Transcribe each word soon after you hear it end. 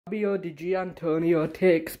Fabio di Giannantonio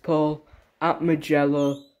takes pole at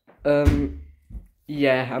Mugello.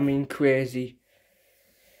 Yeah, I mean, crazy.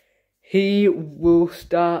 He will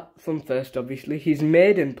start from first, obviously. His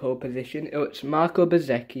maiden pole position, it's Marco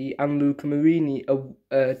Bezzecchi and Luca Marini, 2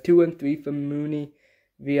 and 3 for Mooney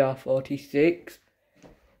VR46.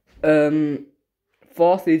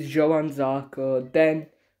 Fourth is Joan Zarco, then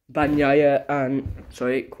Bagnaia and,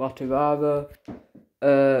 Quartararo.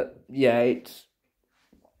 Yeah, it's,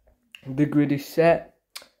 the grid is set.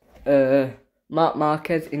 Marc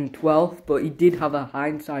Marquez in 12th, but he did have a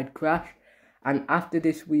hindsight crash. And after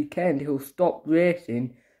this weekend, he'll stop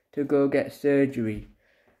racing to go get surgery.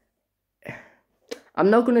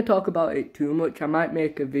 I'm not going to talk about it too much. I might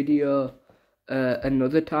make a video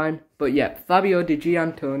another time. But yeah, Fabio Di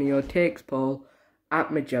Giannantonio takes pole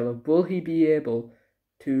at Mugello. Will he be able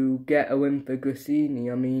to get a win for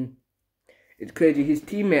Grassini? I mean, it's crazy. His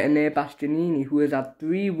teammate, Ane Bastianini, who has had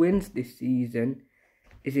 3 wins this season,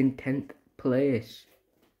 is in 10th place.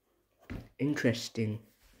 Interesting.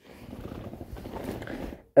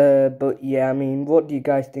 But yeah, I mean, what do you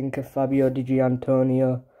guys think of Fabio Di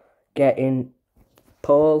Giannantonio getting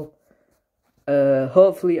pole?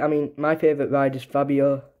 Hopefully, I mean, my favourite ride is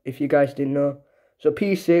Fabio, if you guys didn't know. So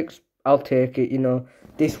P6, I'll take it, you know.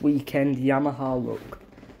 This weekend, Yamaha look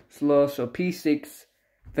slow, so P6,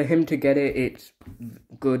 for him to get it, it's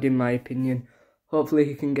good in my opinion. Hopefully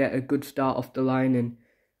he can get a good start off the line and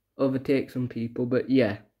overtake some people, but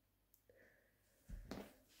yeah.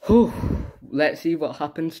 Whew. Let's see what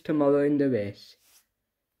happens tomorrow in the race.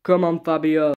 Come on, Fabio.